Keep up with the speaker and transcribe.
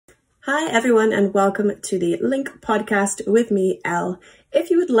Hi everyone and welcome to the Link podcast with me, Elle.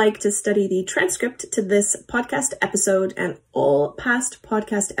 If you would like to study the transcript to this podcast episode and all past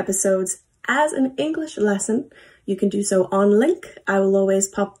podcast episodes as an English lesson, you can do so on Link. I will always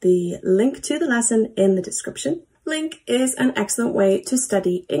pop the link to the lesson in the description. Link is an excellent way to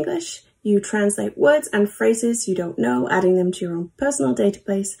study English. You translate words and phrases you don't know, adding them to your own personal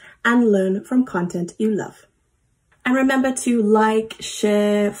database, and learn from content you love. And remember to like,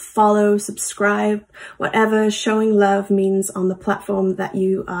 share, follow, subscribe, whatever showing love means on the platform that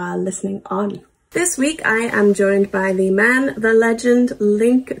you are listening on. This week I am joined by the man, the legend,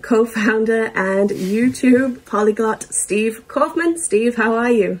 Link co-founder and YouTube polyglot Steve Kaufmann. Steve, how are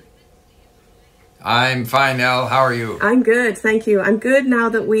you? I'm fine, Elle. How are you? I'm good, thank you. I'm good now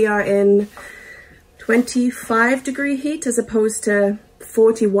that we are in 25 degree heat as opposed to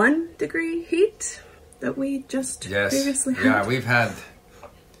 41 degree heat that we just previously had. Yeah, we've had,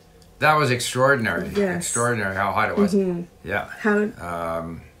 that was extraordinary. Yes. Extraordinary how hot it was. Mm-hmm. Yeah.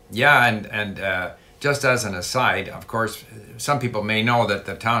 How? And just as an aside, of course, some people may know that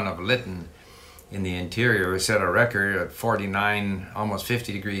the town of Lytton in the interior set a record at 49, almost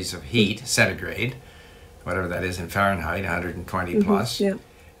 50 degrees of heat, centigrade, whatever that is in Fahrenheit, 120 plus. Yeah.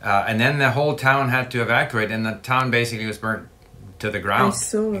 And then the whole town had to evacuate, and the town basically was burnt to the ground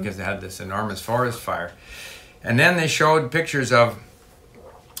because they had this enormous forest fire. And then they showed pictures of,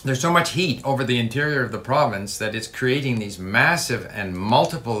 there's so much heat over the interior of the province that it's creating these massive and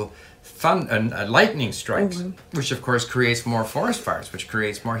multiple lightning strikes, which of course creates more forest fires, which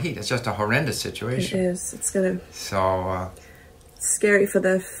creates more heat. It's just a horrendous situation. It is. It's gonna. So scary for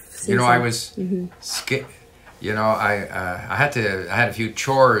the season. You know, I was you know, I had a few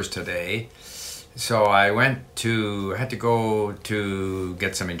chores today. So I had to go to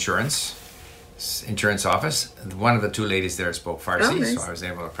get some insurance office. One of the two ladies there spoke Farsi, nice. so I was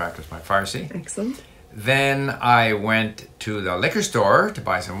able to practice my Farsi. Excellent. Then I went to the liquor store to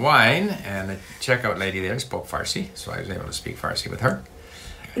buy some wine, and the checkout lady there spoke Farsi, so I was able to speak Farsi with her.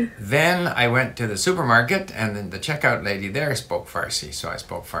 Then I went to the supermarket, and then the checkout lady there spoke Farsi, so I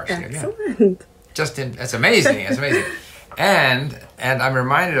spoke Farsi again. Excellent. It's amazing. It's amazing. And I'm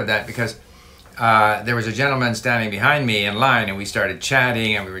reminded of that because there was a gentleman standing behind me in line, and we started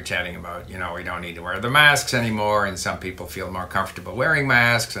chatting, and we were chatting about, you know, we don't need to wear the masks anymore, and some people feel more comfortable wearing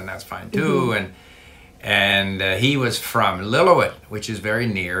masks, and that's fine too. And he was from Lillooet, which is very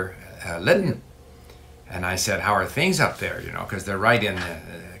near Lytton. And I said, how are things up there? You know, because they're right in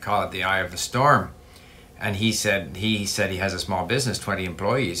they call it the eye of the storm. And he said he has a small business, 20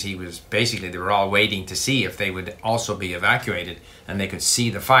 employees. They were all waiting to see if they would also be evacuated, and they could see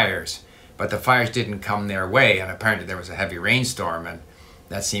the fires. But the fires didn't come their way, and apparently there was a heavy rainstorm, and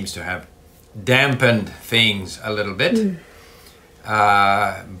that seems to have dampened things a little bit.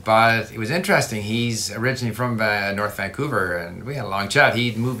 But it was interesting. He's originally from North Vancouver, and we had a long chat.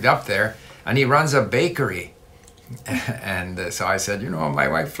 He'd moved up there, and he runs a bakery. And so I said, you know, my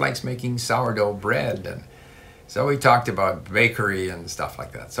wife likes making sourdough bread. And so we talked about bakery and stuff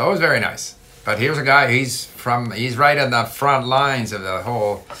like that. So it was very nice. But here's a guy, he's right on the front lines of the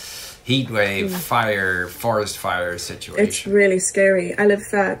whole heat wave, forest fire situation. It's really scary. I live,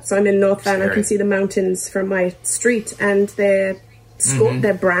 so I'm in North Van. I can see the mountains from my street, and they're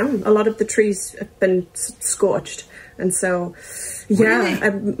brown. A lot of the trees have been scorched, and so really?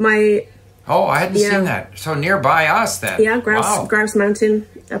 I hadn't seen that. So nearby us then. Yeah, Grouse Mountain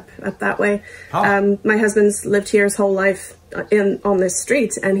up that way. Oh. My husband's lived here his whole life on this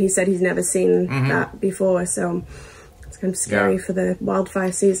street, and he said he's never seen that before. So it's kind of scary for the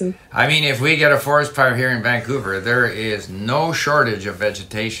wildfire season. I mean, if we get a forest fire here in Vancouver, there is no shortage of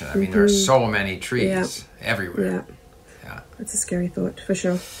vegetation. I mean, there are so many trees everywhere. Yeah. That's a scary thought, for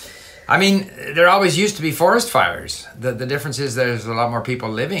sure. I mean, there always used to be forest fires. The difference is there's a lot more people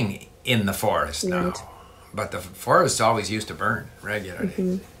living in the forest now. But the forests always used to burn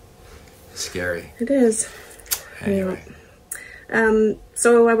regularly. Scary. It is. Anyway.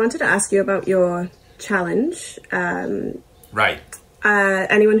 So I wanted to ask you about your challenge. Right.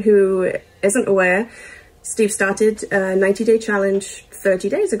 Anyone who isn't aware, Steve started a 90-day challenge 30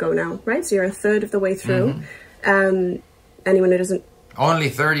 days ago now, right? So you're a third of the way through. Anyone who doesn't... Only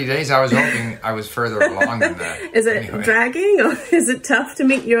 30 days? I was hoping I was further along than that. Is it dragging, or is it tough to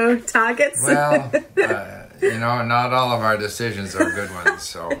meet your targets? Well, you know, not all of our decisions are good ones,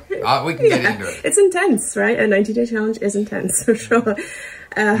 so we can get into it. It's intense, right? A 90-day challenge is intense, for sure.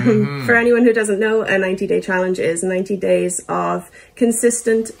 For anyone who doesn't know, a 90-day challenge is 90 days of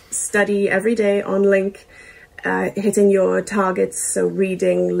consistent study every day on Link, hitting your targets, so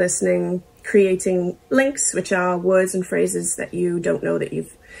reading, listening, creating links, which are words and phrases that you don't know that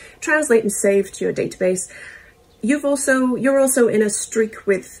you've translate and save to your database. You're also in a Streak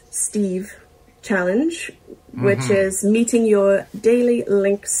with Steve challenge, which is meeting your daily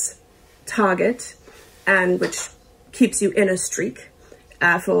links target, and which keeps you in a streak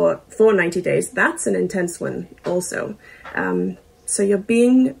for 90 days. That's an intense one also. So you're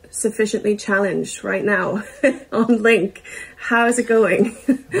being sufficiently challenged right now on Link. How is it going?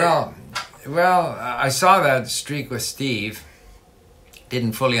 Well, I saw that Streak with Steve.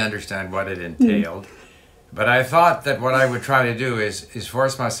 Didn't fully understand what it entailed. But I thought that what I would try to do is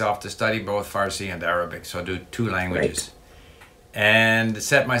force myself to study both Farsi and Arabic. So do 2 languages. Right. And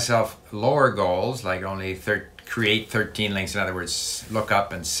set myself lower goals, like only create 13 links. In other words, look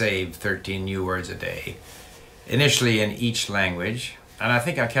up and save 13 new words a day. Initially in each language, and I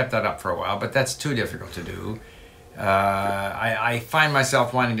think I kept that up for a while, but that's too difficult to do. I find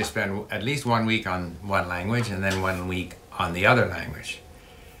myself wanting to spend at least 1 week on one language and then 1 week on the other language.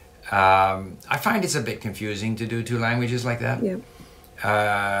 I find it's a bit confusing to do 2 languages like that.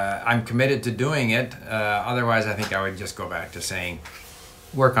 Yeah. I'm committed to doing it. Otherwise, I think I would just go back to saying,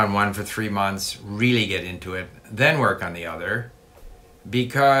 work on one for 3 months, really get into it, then work on the other,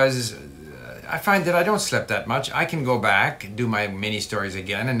 because I find that I don't slip that much. I can go back, do my mini stories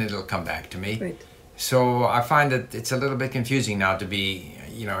again, and it'll come back to me. Right. So I find that it's a little bit confusing now to be,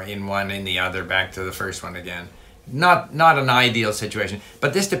 in one, in the other, back to the first one again. Not an ideal situation,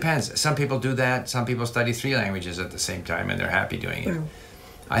 but this depends. Some people do that. Some people study 3 languages at the same time, and they're happy doing it. Wow.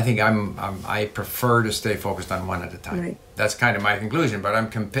 I think I prefer to stay focused on one at a time. Right. That's kind of my conclusion, but I'm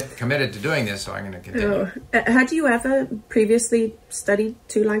committed to doing this, so I'm going to continue. Had you ever previously studied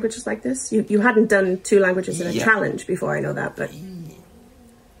 2 languages like this? You hadn't done 2 languages in a challenge before, I know that, but...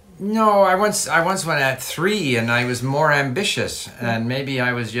 No, I once went at 3, and I was more ambitious, and maybe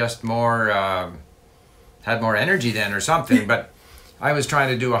I was just more... had more energy then or something, but I was trying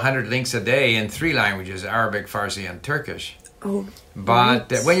to do 100 links a day in 3 languages, Arabic, Farsi, and Turkish. Oh,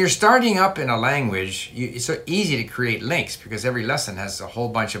 but when you're starting up in a language, it's so easy to create links because every lesson has a whole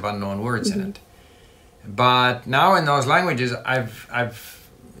bunch of unknown words in it. But now in those languages, I've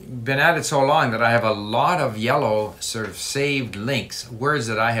been at it so long that I have a lot of yellow sort of saved links, words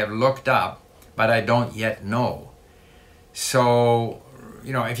that I have looked up, but I don't yet know. So,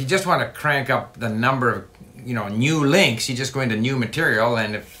 if you just want to crank up the number of, new links, you just go into new material,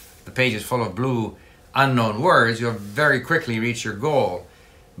 and if the page is full of blue unknown words, you'll very quickly reach your goal.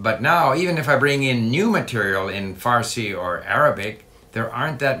 But now, even if I bring in new material in Farsi or Arabic, there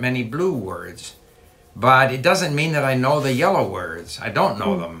aren't that many blue words. But it doesn't mean that I know the yellow words. I don't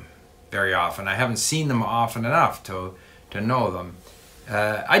know them very often. I haven't seen them often enough to know them.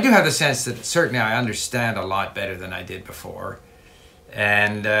 I do have the sense that certainly I understand a lot better than I did before.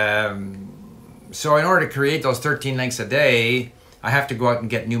 And so in order to create those 13 links a day, I have to go out and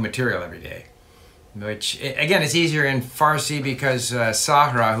get new material every day. Which, again, it's easier in Farsi because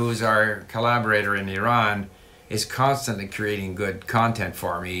Sahra, who's our collaborator in Iran, is constantly creating good content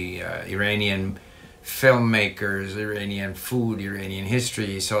for me. Iranian filmmakers, Iranian food, Iranian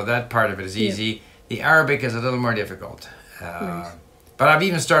history. So that part of it is easy. Yeah. The Arabic is a little more difficult. Nice. But I've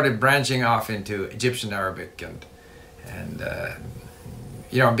even started branching off into Egyptian Arabic and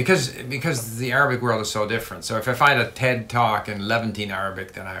because the Arabic world is so different. So if I find a TED talk in Levantine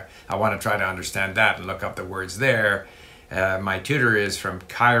Arabic, then I want to try to understand that and look up the words there. My tutor is from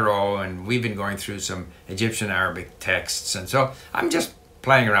Cairo, and we've been going through some Egyptian Arabic texts, and so I'm just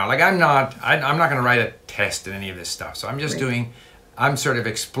playing around. Like I'm not going to write a test in any of this stuff. So I'm just I'm sort of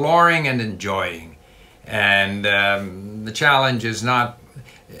exploring and enjoying, and the challenge is not,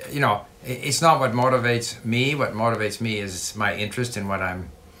 it's not what motivates me. What motivates me is my interest in what I'm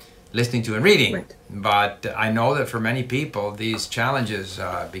listening to and reading. Right. But I know that for many people, these challenges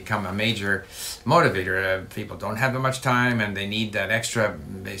become a major motivator. People don't have that much time, and they need that extra,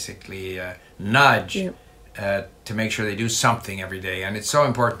 basically, nudge to make sure they do something every day. And it's so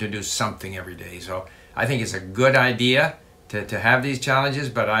important to do something every day. So I think it's a good idea to have these challenges,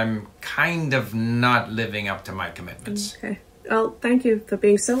 but I'm kind of not living up to my commitments. Okay. Well, thank you for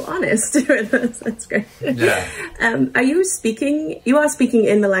being so honest with us. That's great. Yeah. You are speaking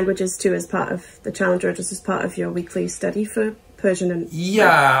in the languages too as part of the challenge, or just as part of your weekly study for Persian and...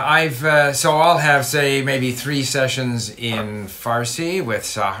 Yeah, so I'll have, say, maybe 3 sessions in Farsi with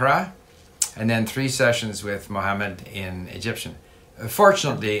Sahra, and then 3 sessions with Mohammed in Egyptian.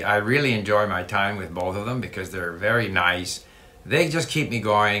 Fortunately, I really enjoy my time with both of them because they're very nice. They just keep me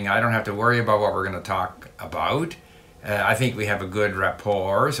going. I don't have to worry about what we're going to talk about. I think we have a good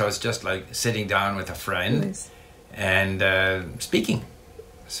rapport, so it's just like sitting down with a friend and speaking.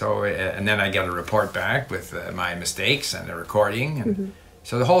 So, and then I get a report back with my mistakes and a recording,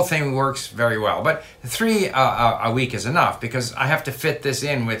 So the whole thing works very well. But 3 a week is enough because I have to fit this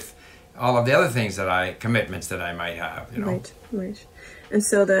in with all of the other things commitments that I might have, you know. Right. And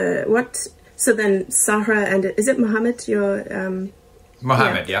so so then Sahra and, is it Mohammed,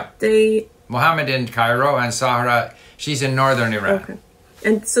 Mohammed, yeah. Mohammed in Cairo, and Sahra, she's in northern Iran. Okay.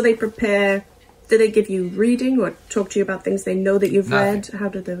 And so they prepare, do they give you reading or talk to you about things they know that you've read? How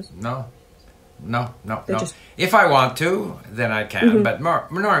do those? No. If I want to, then I can. But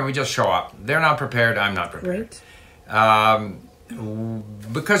normally we just show up. They're not prepared, I'm not prepared. Right.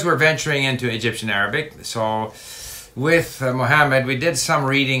 Because we're venturing into Egyptian Arabic, so with Mohammed, we did some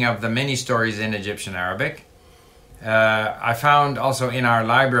reading of the mini stories in Egyptian Arabic. I found also in our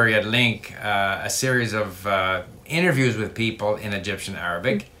library at Link a series of interviews with people in Egyptian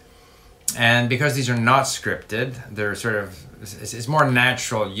Arabic. And because these are not scripted, they're sort of, it's more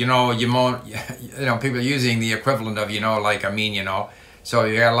natural, people using the equivalent of, like I mean, So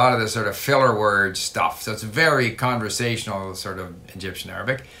you got a lot of this sort of filler word stuff. So it's very conversational sort of Egyptian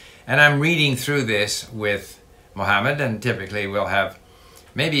Arabic. And I'm reading through this with Mohammed, and typically we'll have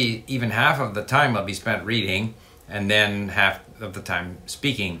maybe even half of the time will be spent reading and then half of the time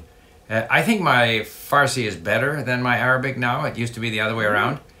speaking. I think my Farsi is better than my Arabic now. It used to be the other way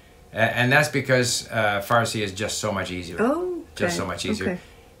around. And that's because Farsi is just so much easier. Oh, okay. Just so much easier. Okay.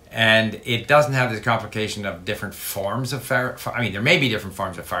 And it doesn't have this complication of different forms of Farsi. I mean, there may be different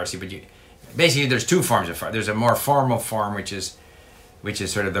forms of Farsi, but basically there's 2 forms of Farsi. There's a more formal form, which is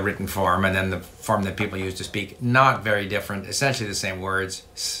sort of the written form, and then the form that people use to speak. Not very different, essentially the same words,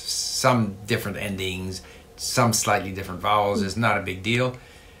 some different endings, some slightly different vowels. Is not a big deal.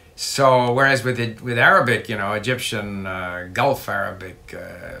 So whereas with Arabic, Egyptian, Gulf Arabic,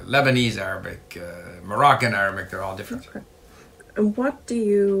 Lebanese Arabic, Moroccan Arabic, they're all different. Okay. And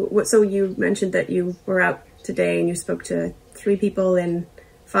so you mentioned that you were out today and you spoke to 3 people in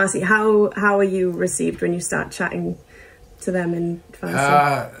Farsi. How are you received when you start chatting to them in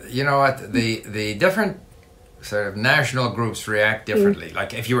Farsi? You know what, the different sort of national groups react differently.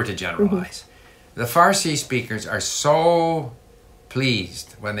 Like if you were to generalize, the Farsi speakers are so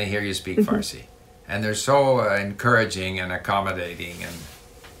pleased when they hear you speak Farsi, and they're so encouraging and accommodating, and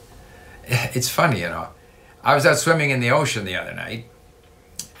it's funny, I was out swimming in the ocean the other night,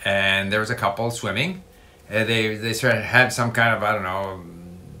 and there was a couple swimming. They sort of had some kind of, I don't know,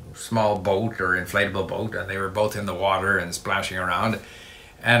 small boat or inflatable boat, and they were both in the water and splashing around.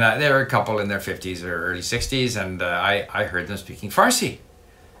 And they were a couple in their 50s or early 60s, and I heard them speaking Farsi.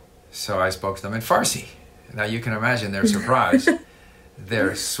 So I spoke to them in Farsi. Now you can imagine their surprise.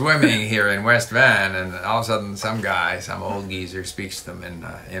 They're swimming here in West Van, and all of a sudden some old geezer speaks to them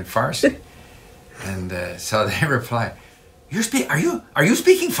in Farsi. And so they reply, are you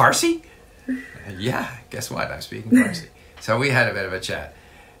speaking Farsi? Yeah, guess what? I'm speaking Farsi. So we had a bit of a chat.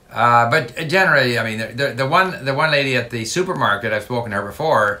 But generally, I mean, the one lady at the supermarket, I've spoken to her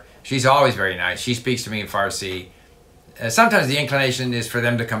before, she's always very nice. She speaks to me in Farsi. Sometimes the inclination is for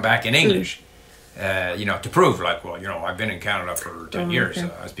them to come back in English, to prove, like, well, I've been in Canada for 10 years, so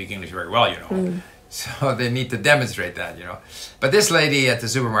I speak English very well, So they need to demonstrate that, But this lady at the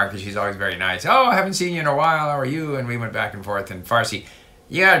supermarket, she's always very nice. Oh, I haven't seen you in a while. How are you? And we went back and forth in Farsi.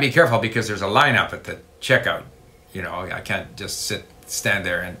 You got to be careful because there's a lineup at the checkout. I can't just stand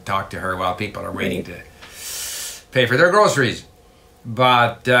there and talk to her while people are waiting to pay for their groceries.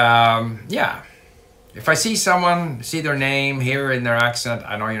 But if I see their name, hear in their accent,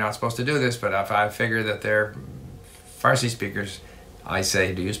 I know you're not supposed to do this, but if I figure that they're Farsi speakers, I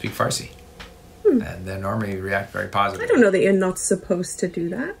say, do you speak Farsi? And they normally react very positively. I don't know that you're not supposed to do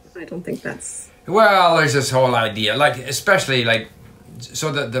that. I don't think that's... Well, there's this whole idea, especially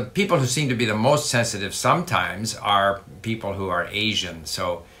so the people who seem to be the most sensitive sometimes are people who are Asian.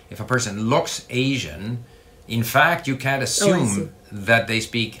 So if a person looks Asian, in fact, you can't assume that they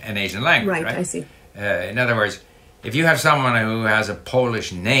speak an Asian language, right? I see. In other words, if you have someone who has a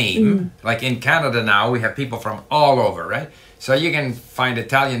Polish name, like in Canada now, we have people from all over, right? So you can find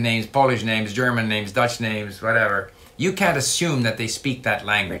Italian names, Polish names, German names, Dutch names, whatever. You can't assume that they speak that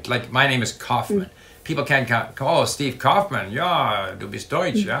language. Like my name is Kaufman. People can't call Steve Kaufman. Yeah, du bist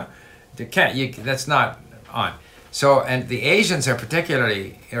Deutsch, yeah. They can't. That's not on. So, and the Asians are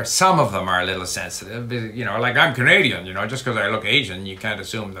particularly, or some of them are a little sensitive. Like I'm Canadian. Just because I look Asian, you can't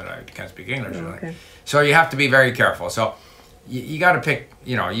assume that I can't speak English. Okay. So you have to be very careful. So you got to pick.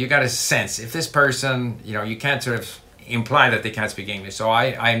 You got to sense if this person. You can't sort of imply that they can't speak English. So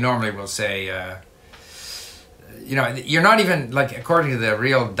I normally will say, you're not even, according to the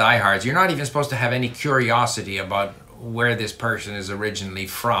real diehards, you're not even supposed to have any curiosity about where this person is originally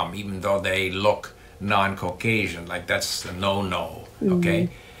from, even though they look non-Caucasian. That's a no-no. Okay,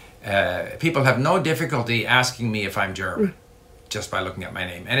 people have no difficulty asking me if I'm German just by looking at my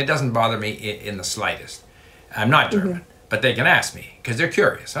name, and it doesn't bother me in the slightest. I'm not German, but they can ask me because they're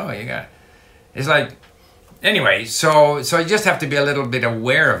curious. Oh, you got. It's like. Anyway, so you just have to be a little bit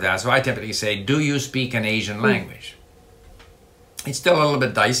aware of that. So I typically say, do you speak an Asian language? It's still a little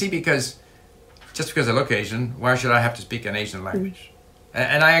bit dicey because just because I look Asian, why should I have to speak an Asian language?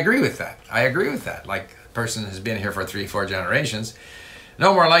 And I agree with that. Like a person who's been here for 3-4 generations,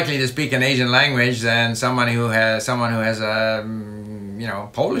 no more likely to speak an Asian language than someone who has a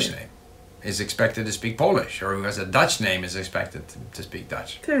Polish name is expected to speak Polish, or who has a Dutch name is expected to speak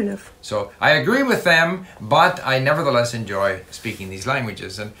Dutch. Fair enough. So I agree with them, but I nevertheless enjoy speaking these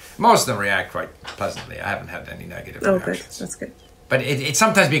languages, and most of them react quite pleasantly. I haven't had any negative reactions. Good. That's good. But it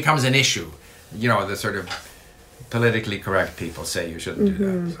sometimes becomes an issue. You know, the sort of politically correct people say you shouldn't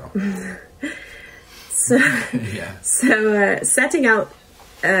do that. So, So setting out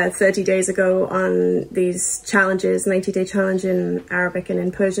 30 days ago on these challenges, 90-day challenge in Arabic and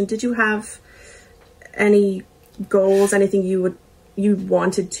in Persian, did you have any goals, anything you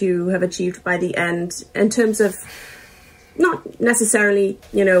wanted to have achieved by the end in terms of not necessarily,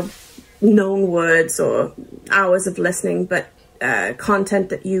 known words or hours of listening, but content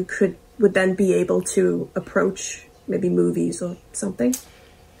that you would then be able to approach, maybe movies or something?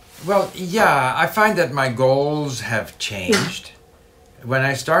 Well, yeah, I find that my goals have changed. When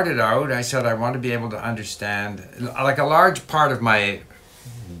I started out, I said I want to be able to understand, like a large part of my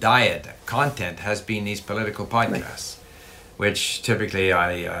diet content has been these political podcasts, which typically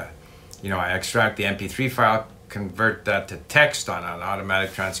I extract the MP3 file, convert that to text on an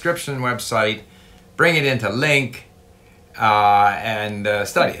automatic transcription website, bring it into Link, and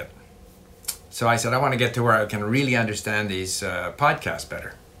study it. So I said I want to get to where I can really understand these podcasts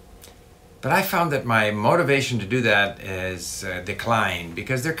better. But I found that my motivation to do that has declined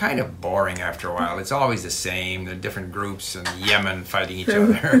because they're kind of boring after a while. It's always the same. The different groups in Yemen fighting each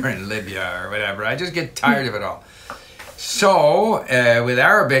other in Libya or whatever. I just get tired of it all. So with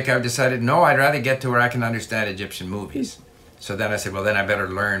Arabic, I've decided, no, I'd rather get to where I can understand Egyptian movies. So then I said, well, then I better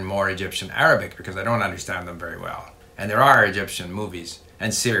learn more Egyptian Arabic because I don't understand them very well. And there are Egyptian movies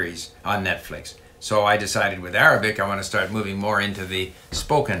and series on Netflix. So I decided with Arabic, I want to start moving more into the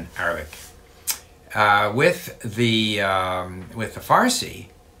spoken Arabic. With the Farsi,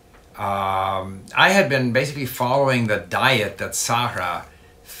 I had been basically following the diet that Sahra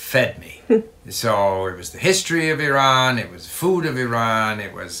fed me. So it was the history of Iran, it was food of Iran,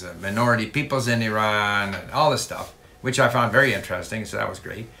 it was minority peoples in Iran, and all this stuff, which I found very interesting, so that was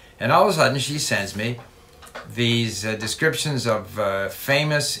great. And all of a sudden she sends me these descriptions of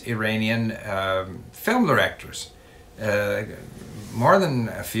famous Iranian film directors. More than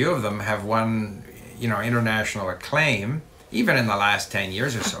a few of them have won international acclaim, even in the last 10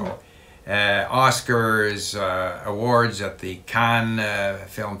 years or so. Oscars, awards at the Cannes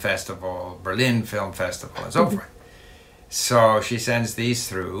Film Festival, Berlin Film Festival, and so forth. So she sends these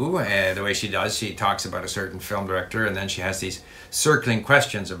through. The way she does, she talks about a certain film director, and then she has these circling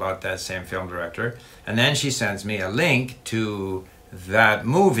questions about that same film director. And then she sends me a link to that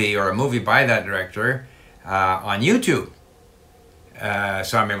movie or a movie by that director on YouTube.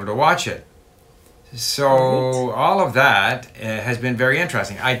 So I'm able to watch it. So all of that has been very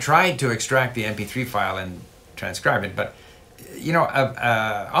interesting. I tried to extract the MP3 file and transcribe it, but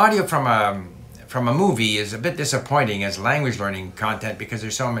audio from a movie is a bit disappointing as language learning content because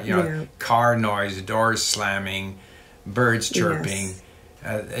there's so much, car noise, doors slamming, birds chirping.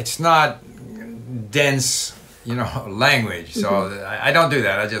 Yes. It's not dense, language. So I don't do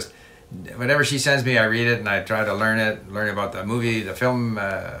that. I just whatever she sends me, I read it and I try to learn about the movie, the film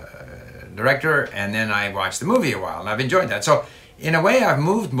director, and then I watch the movie a while, and I've enjoyed that. So in a way, I've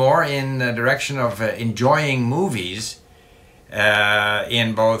moved more in the direction of enjoying movies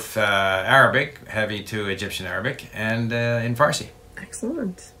in both Arabic, heavy to Egyptian Arabic, and in Farsi.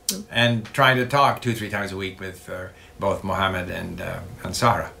 Excellent. And trying to talk 2-3 times a week with both Mohammed and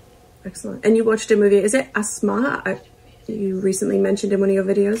Sahra. Excellent. And you watched a movie, is it Asma? You recently mentioned in one of your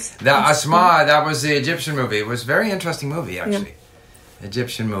videos. The Asma, that was the Egyptian movie. It was a very interesting movie, actually. Yeah.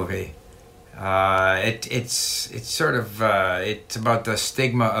 Egyptian movie. It's about the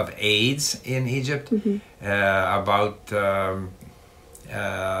stigma of AIDS in Egypt, and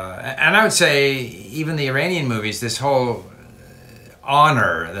I would say even the Iranian movies, this whole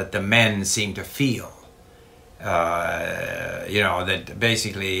honor that the men seem to feel, that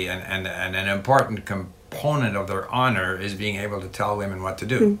basically and an important component of their honor is being able to tell women what to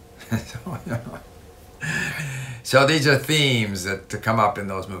do. So these are themes that come up in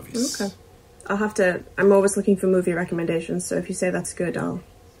those movies. Okay. I'll have to. I'm always looking for movie recommendations. So if you say that's good, I'll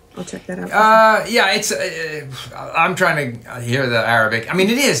check that out. Yeah, it's. I'm trying to hear the Arabic. I mean,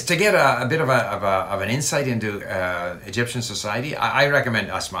 it is to get a bit of an insight into Egyptian society. I recommend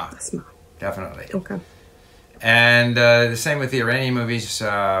Asma. Asma. Definitely. Okay. And the same with the Iranian movies.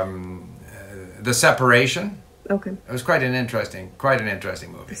 The Separation. Okay. It was quite an interesting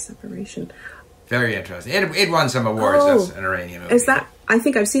movie. The Separation. Very interesting. It won some awards. Oh, That's an Iranian movie. Is that? I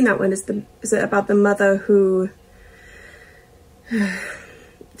think I've seen that one. Is it about the mother who?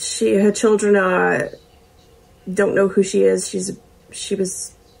 Her children don't know who she is. She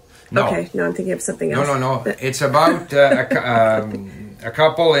was. No. Okay, no, I'm thinking of something else. No. It's about a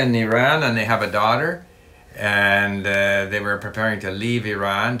couple in Iran, and they have a daughter, and they were preparing to leave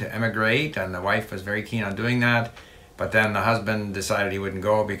Iran to emigrate, and the wife was very keen on doing that. But then the husband decided he wouldn't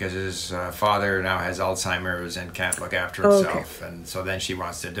go because his father now has Alzheimer's and can't look after himself. Okay. And so then she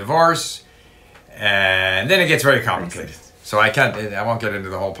wants to divorce. And then it gets very complicated. So I won't get into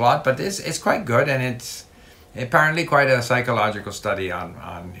the whole plot, but it's quite good. And it's apparently quite a psychological study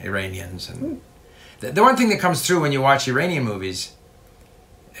on Iranians. And the one thing that comes through when you watch Iranian movies,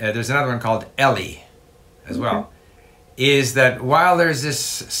 there's another one called Ellie as well, is that while there's this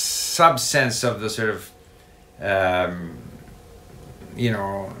sub-sense of the sort of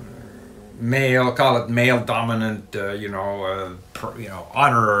male, call it male dominant,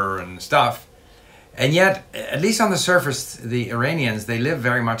 honor and stuff. And yet, at least on the surface, the Iranians, they live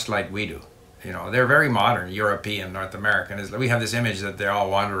very much like we do. They're very modern, European, North American. We have this image that they all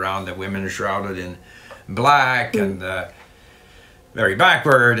wander around, the women are shrouded in black and very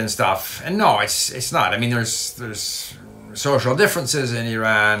backward and stuff. And no, it's not. I mean, there's social differences in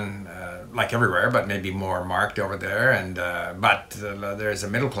Iran, like everywhere, but maybe more marked over there. And but there's a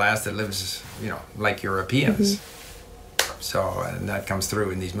middle class that lives, like Europeans. So and that comes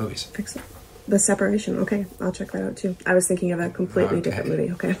through in these movies. Excellent. The Separation. Okay, I'll check that out too. I was thinking of a completely different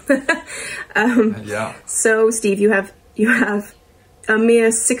movie. Okay. Yeah. So, Steve, you have a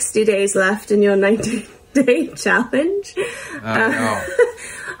mere 60 days left in your 90-day challenge.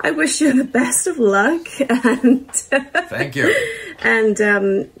 I wish you the best of luck. And thank you. And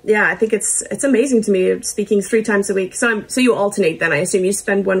I think it's amazing to me speaking 3 times a week. So you alternate then. I assume you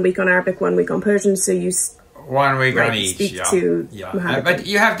spend 1 week on Arabic, 1 week on Persian. So you 1 week on each. Speak to Mohammed. But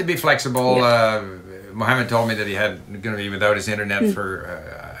you have to be flexible. Yeah. Mohammed told me that he had going to be without his internet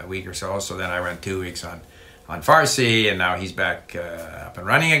for a week or so. So then I went 2 weeks on Farsi, and now he's back up and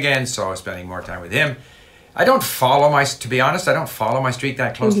running again. So I was spending more time with him. I don't follow to be honest, I don't follow my streak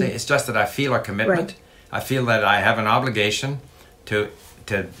that closely. It's just that I feel a commitment. Right. I feel that I have an obligation to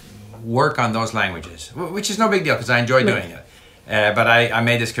work on those languages, which is no big deal because I enjoy doing it. But I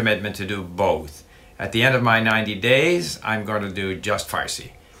made this commitment to do both. At the end of my 90 days, I'm going to do just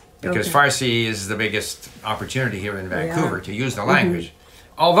Farsi because Farsi is the biggest opportunity here in Vancouver to use the language.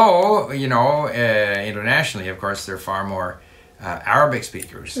 Although, internationally, of course, there are far more Arabic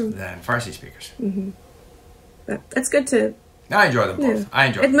speakers than Farsi speakers. That's good to... I enjoy them both. I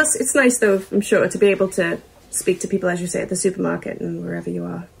enjoy them. It's nice, though, I'm sure, to be able to speak to people, as you say, at the supermarket and wherever you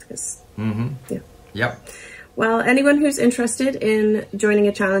are. Because, Yep. Well, anyone who's interested in joining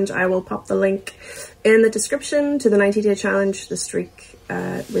a challenge, I will pop the link in the description to the 90-day challenge, the streak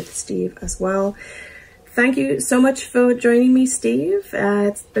with Steve as well. Thank you so much for joining me, Steve.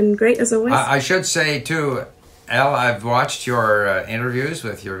 It's been great as always. I should say, too, Elle, I've watched your interviews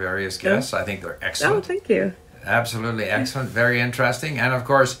with your various guests. I think they're excellent. Oh, thank you. Absolutely excellent. Very interesting. And, of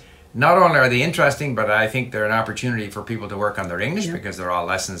course, not only are they interesting, but I think they're an opportunity for people to work on their English because they're all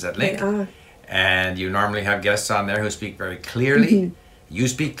lessons at Link. And you normally have guests on there who speak very clearly. You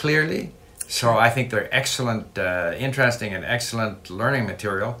speak clearly. So I think they're excellent, interesting and excellent learning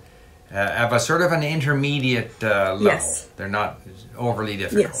material of a sort of an intermediate level. Yes. They're not overly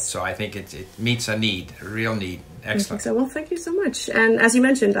difficult. Yes. So I think it meets a need, a real need. Excellent. So, well, thank you so much. And as you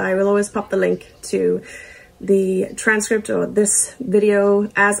mentioned, I will always pop the link to the transcript or this video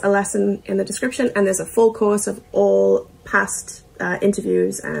as a lesson in the description. And there's a full course of all past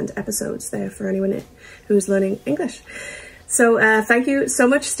interviews and episodes there for anyone who's learning English. So thank you so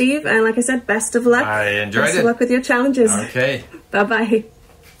much, Steve. And like I said, best of luck. I enjoyed it. Best of luck with your challenges. Okay. Bye-bye.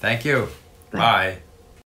 Thank you. Bye. Bye.